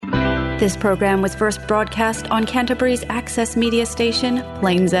This program was first broadcast on Canterbury's access media station,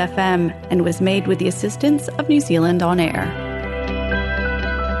 Plains FM, and was made with the assistance of New Zealand On Air.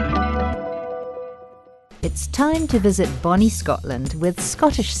 It's time to visit Bonnie, Scotland with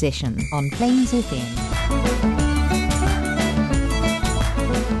Scottish Session on Plains FM.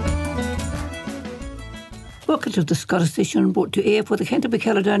 Welcome to the Scottish Session, brought to air for the Canterbury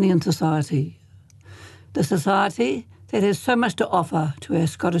Caledonian Society. The society that has so much to offer to our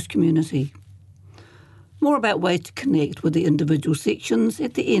Scottish community. More about ways to connect with the individual sections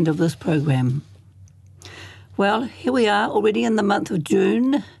at the end of this program. Well, here we are already in the month of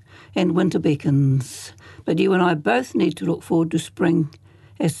June and winter beckons. But you and I both need to look forward to spring,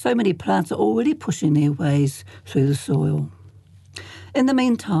 as so many plants are already pushing their ways through the soil. In the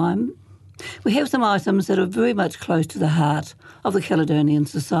meantime, we have some items that are very much close to the heart of the Caledonian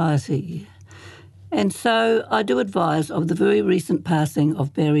Society. And so I do advise of the very recent passing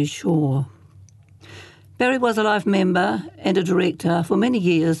of Barry Shaw. Barry was a life member and a director for many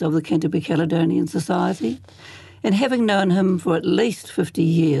years of the Canterbury Caledonian Society, and having known him for at least 50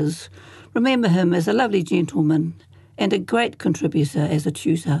 years, remember him as a lovely gentleman and a great contributor as a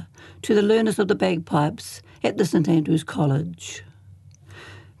tutor to the learners of the bagpipes at the St Andrews College.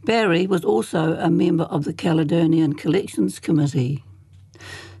 Barry was also a member of the Caledonian Collections Committee.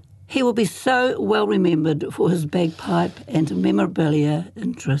 He will be so well remembered for his bagpipe and memorabilia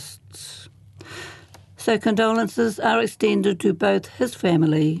interests. So condolences are extended to both his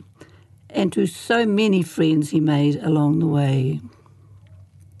family and to so many friends he made along the way.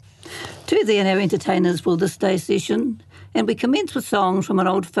 Two then our entertainers for this day's session, and we commence with songs from an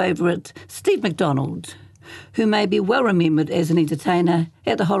old favourite, Steve MacDonald, who may be well remembered as an entertainer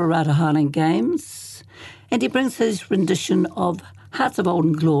at the Hororata Highland Games, and he brings his rendition of Hearts of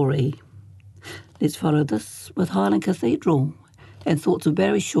Olden Glory. Let's follow this with Highland Cathedral and thoughts of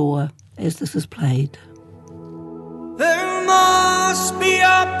Barry Shaw as this is played. There must be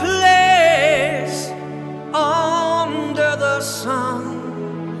a place under the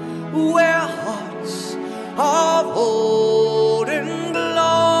sun where hearts of olden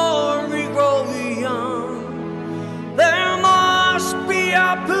glory grow young. There must be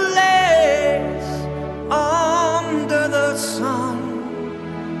a place under the sun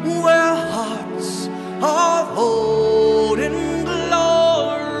where hearts of olden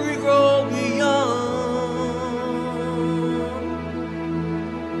glory grow young.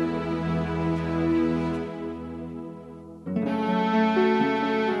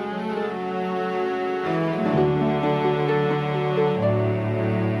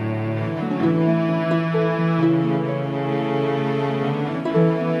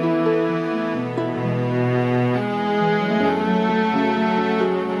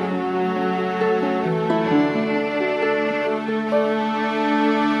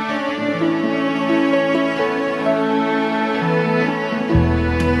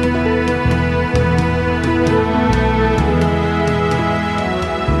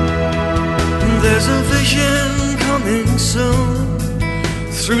 There's a vision coming soon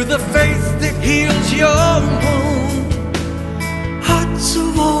through the faith that heals your wound. Hearts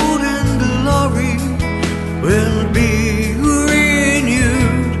of olden glory will be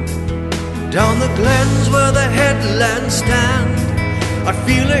renewed. Down the glens where the headlands stand, I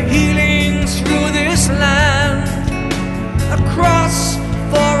feel a healing through this land. A cross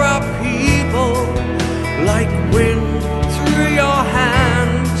for our people, like wind through your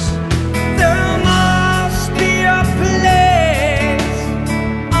hands. There must be a place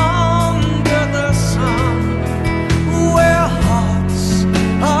under the sun where hearts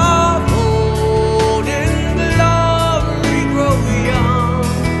of olden glory grow young.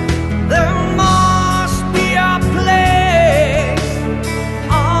 There must be a place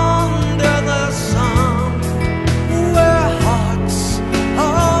under the sun where hearts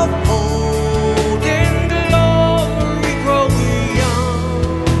of olden glory grow young.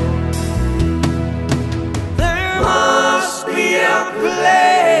 There must be a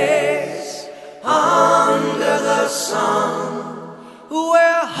place under the sun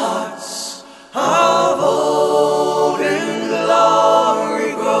where hearts of olden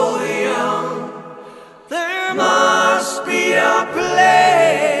glory grow young. There must be a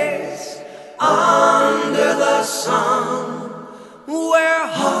place under the sun where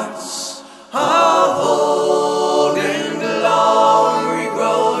hearts of olden glory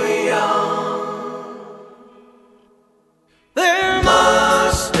grow young. There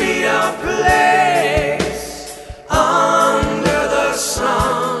must be a place under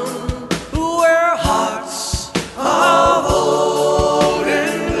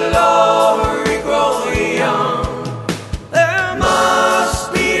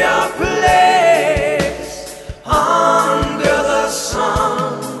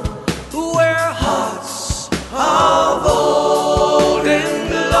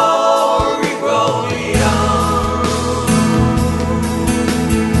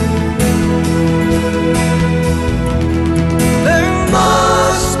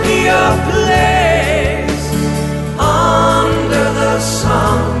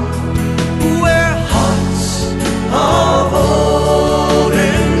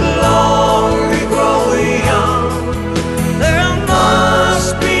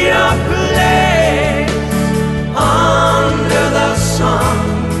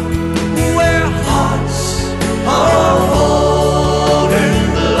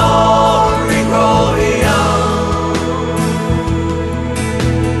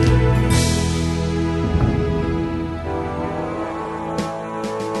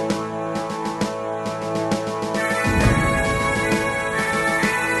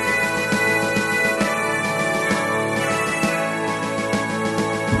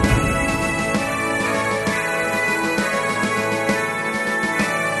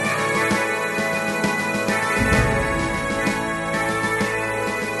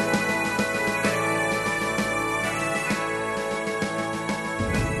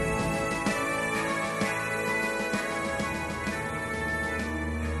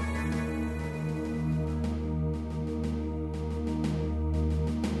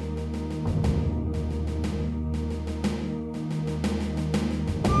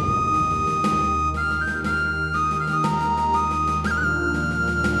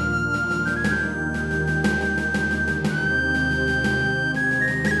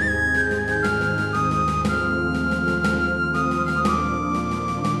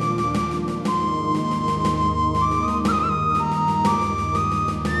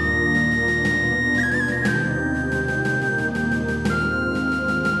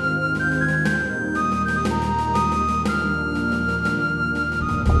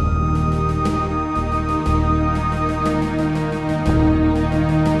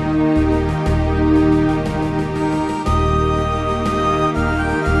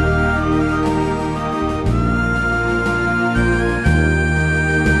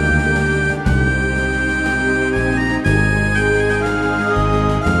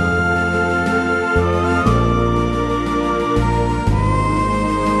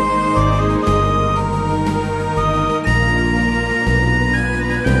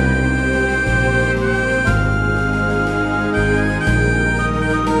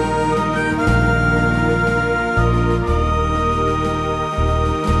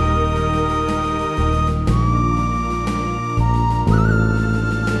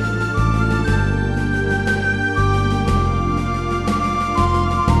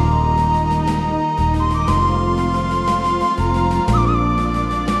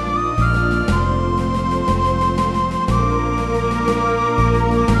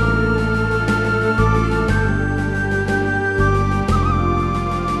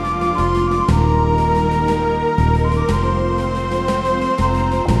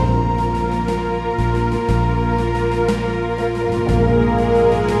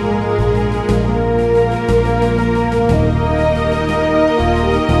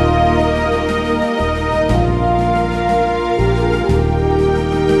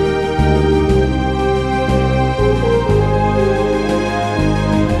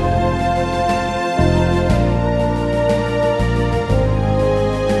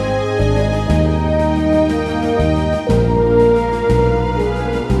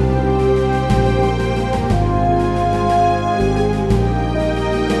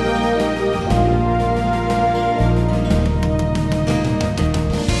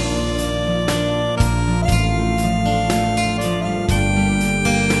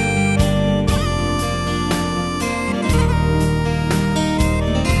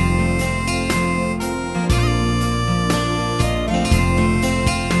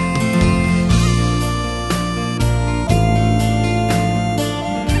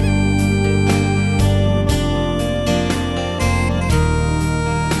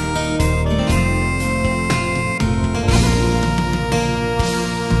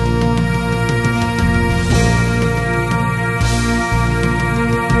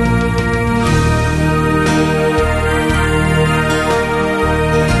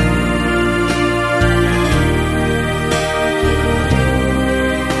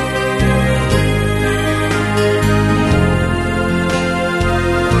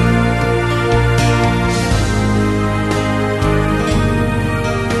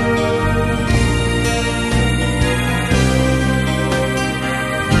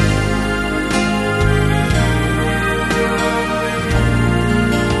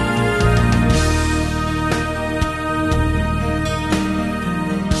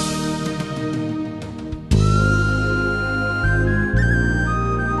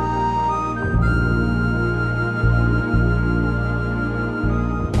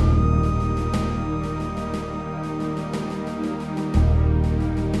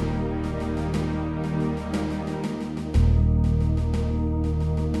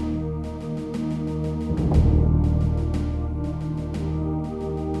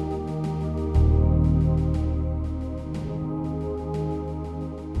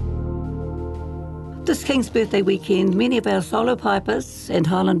This King's Birthday weekend, many of our solo pipers and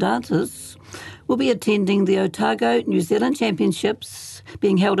Highland dancers will be attending the Otago New Zealand Championships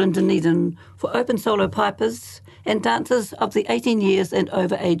being held in Dunedin for open solo pipers and dancers of the 18 years and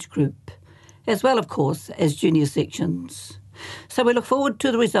over age group, as well, of course, as junior sections. So we look forward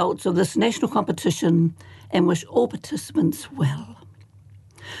to the results of this national competition and wish all participants well.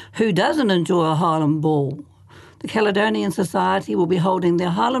 Who doesn't enjoy a Highland Ball? The Caledonian Society will be holding their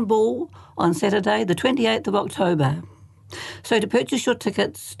Highland Ball on Saturday, the 28th of October. So to purchase your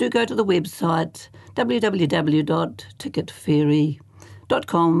tickets, do go to the website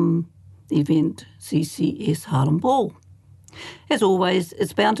www.ticketferry.com, event CCS Highland Ball. As always,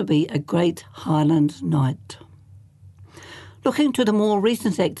 it's bound to be a great Highland night. Looking to the more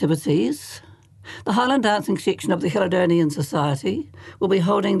recent activities, the Highland Dancing section of the Caledonian Society will be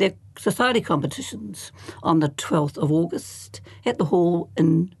holding their society competitions on the 12th of August at the hall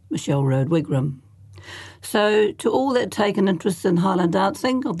in Michelle Road, Wigram. So to all that take an interest in Highland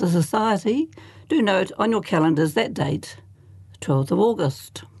dancing of the Society, do note on your calendars that date, 12th of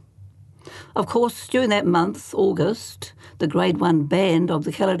August. Of course, during that month, August, the Grade 1 band of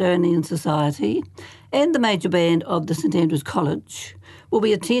the Caledonian Society and the major band of the St Andrews College will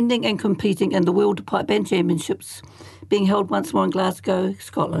be attending and competing in the World Pipe Band Championships being held once more in Glasgow,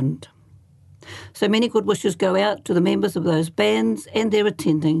 Scotland. So many good wishes go out to the members of those bands and their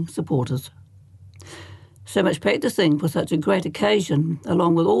attending supporters. So much practising for such a great occasion,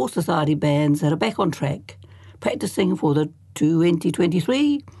 along with all society bands that are back on track, practising for the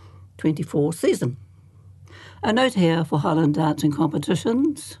 2023-24 season. A note here for Highland dancing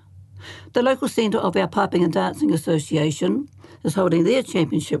competitions. The local centre of our Piping and Dancing Association is holding their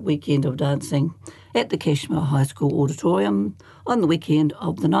championship weekend of dancing at the Cashmere High School Auditorium on the weekend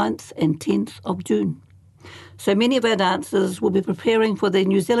of the 9th and 10th of June. So many of our dancers will be preparing for the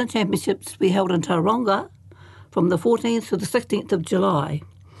New Zealand Championships to be held in Tauranga from the 14th to the 16th of July.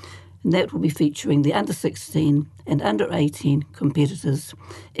 And that will be featuring the under-16 and under-18 competitors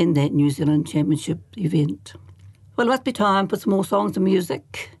in that New Zealand Championship event. Well, it must be time for some more songs and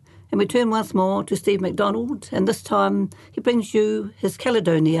music. And we turn once more to Steve MacDonald, and this time he brings you his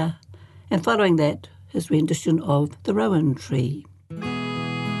Caledonia, and following that, his rendition of The Rowan Tree.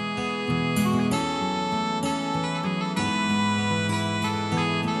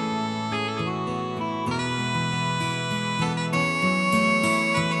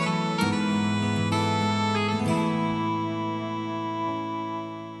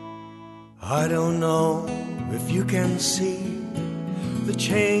 I don't know if you can see the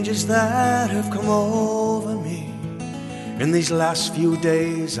changes that have come over me. In these last few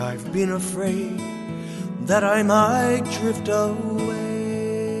days I've been afraid that I might drift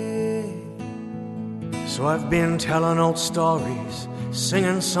away. So I've been telling old stories,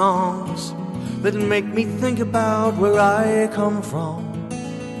 singing songs that make me think about where I come from.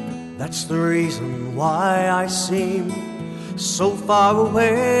 That's the reason why I seem so far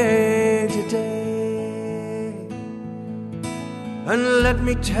away today. And let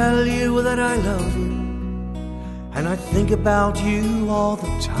me tell you that I love you, and I think about you all the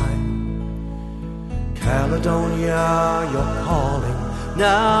time. Caledonia, you're calling,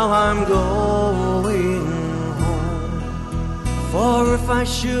 now I'm going home. For if I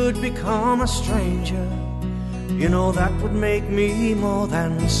should become a stranger, you know that would make me more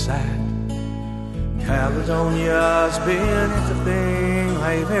than sad. Caledonia's been everything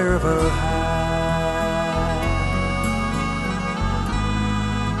I've ever had.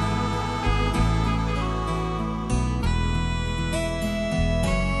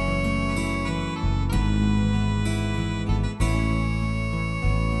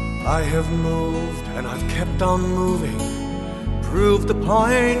 I have moved and I've kept on moving, proved the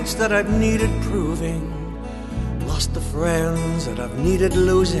points that I've needed proving, lost the friends that I've needed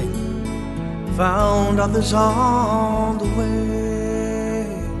losing, found others on the way.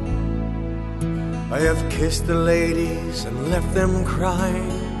 I have kissed the ladies and left them crying,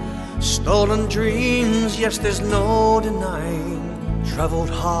 stolen dreams, yes, there's no denying, traveled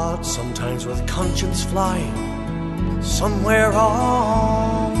hard, sometimes with conscience flying, somewhere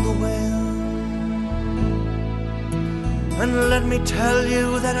on the wind. And let me tell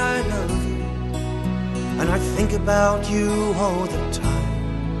you that I love you, and I think about you all the time.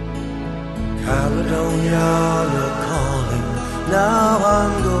 Caledonia, you're calling, now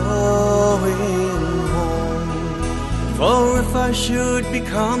I'm going home. For if I should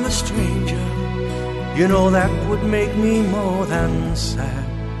become a stranger, you know that would make me more than sad.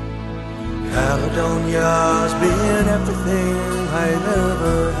 Caledonia's been everything I've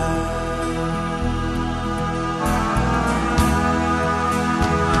ever had.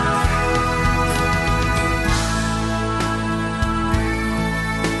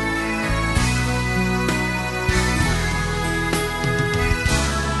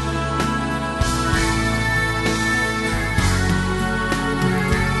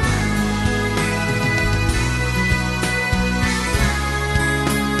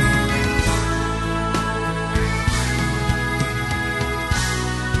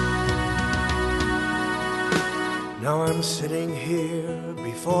 now I'm sitting here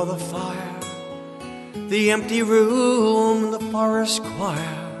before the fire, the empty room, the forest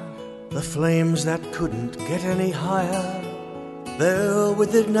choir, the flames that couldn't get any higher, they're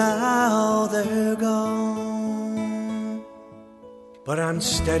with it now, they're gone. But I'm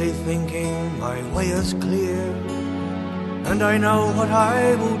steady thinking my way is clear, and I know what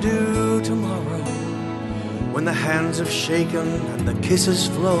I will do tomorrow. When the hands have shaken and the kisses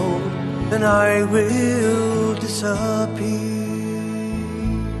flowed, then I will disappear.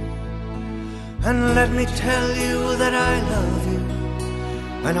 And let me tell you that I love you,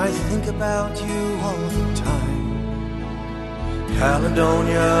 and I think about you all the time.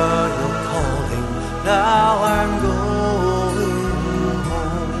 Caledonia, you're calling, now I'm going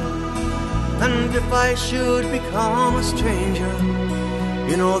home. And if I should become a stranger,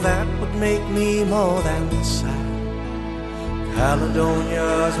 you know that would make me more than sad.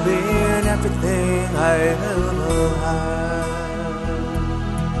 Caledonia's been everything I've ever had.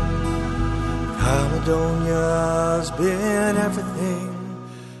 Caledonia's been everything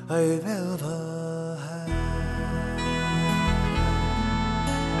I've ever had.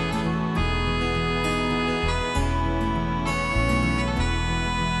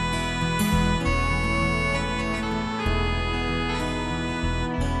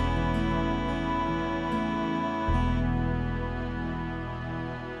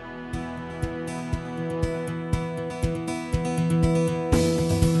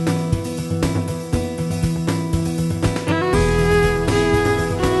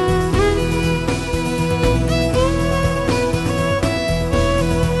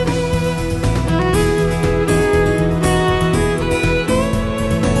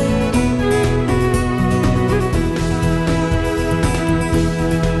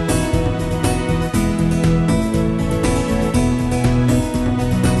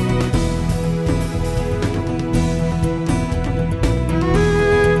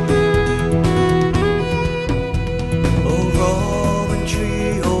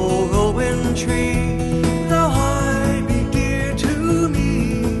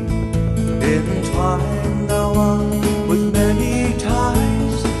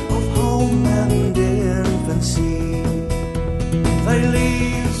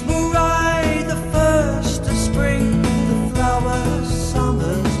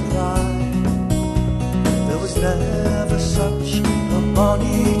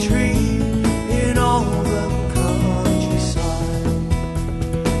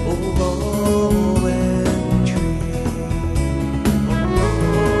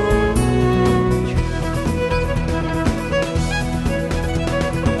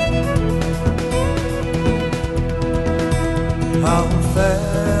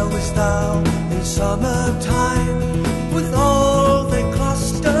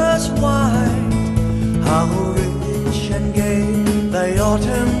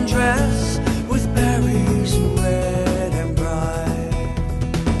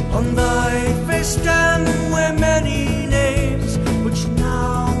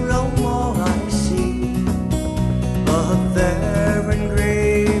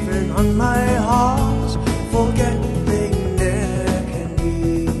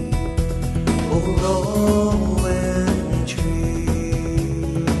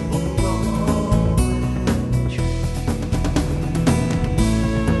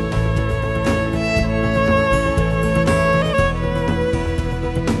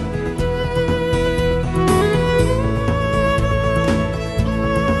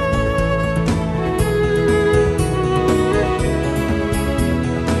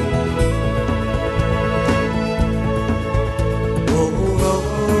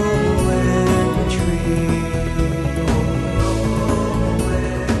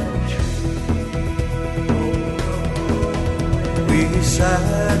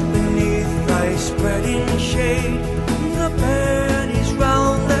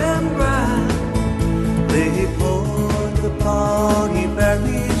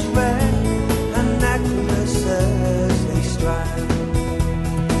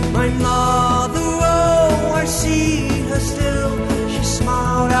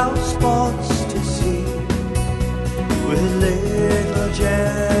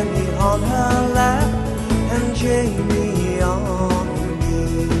 Jamie on her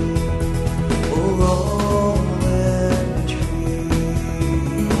knee. Oh, rolling tree.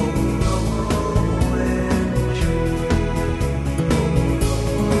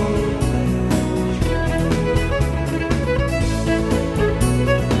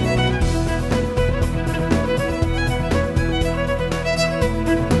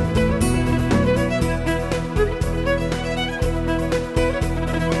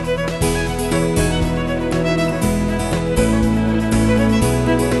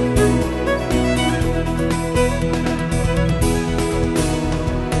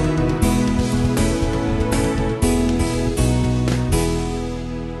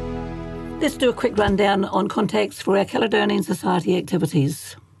 Let's do a quick rundown on contacts for our Caledonian Society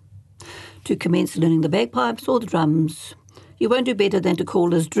activities. To commence learning the bagpipes or the drums, you won't do better than to call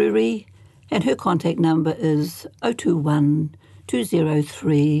Liz Drury, and her contact number is 021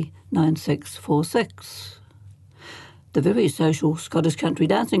 203 9646. The very social Scottish country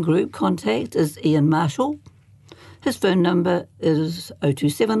dancing group contact is Ian Marshall. His phone number is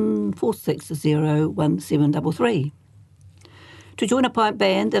 027 460 1733. To join a pipe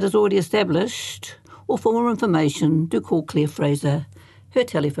band that is already established, or for more information, do call Claire Fraser. Her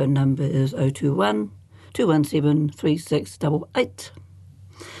telephone number is 021 217 3688.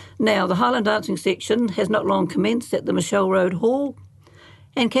 Now, the Highland Dancing section has not long commenced at the Michelle Road Hall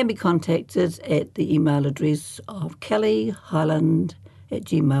and can be contacted at the email address of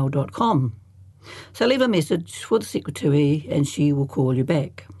kellyhighland@gmail.com. So leave a message for the secretary and she will call you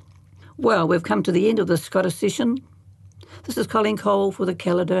back. Well, we've come to the end of the Scottish session. This is Colleen Cole for the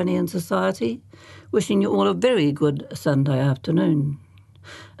Caledonian Society, wishing you all a very good Sunday afternoon.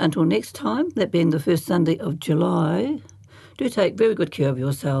 Until next time, that being the first Sunday of July, do take very good care of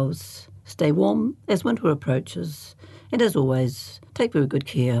yourselves. Stay warm as winter approaches. And as always, take very good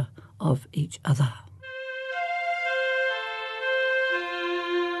care of each other.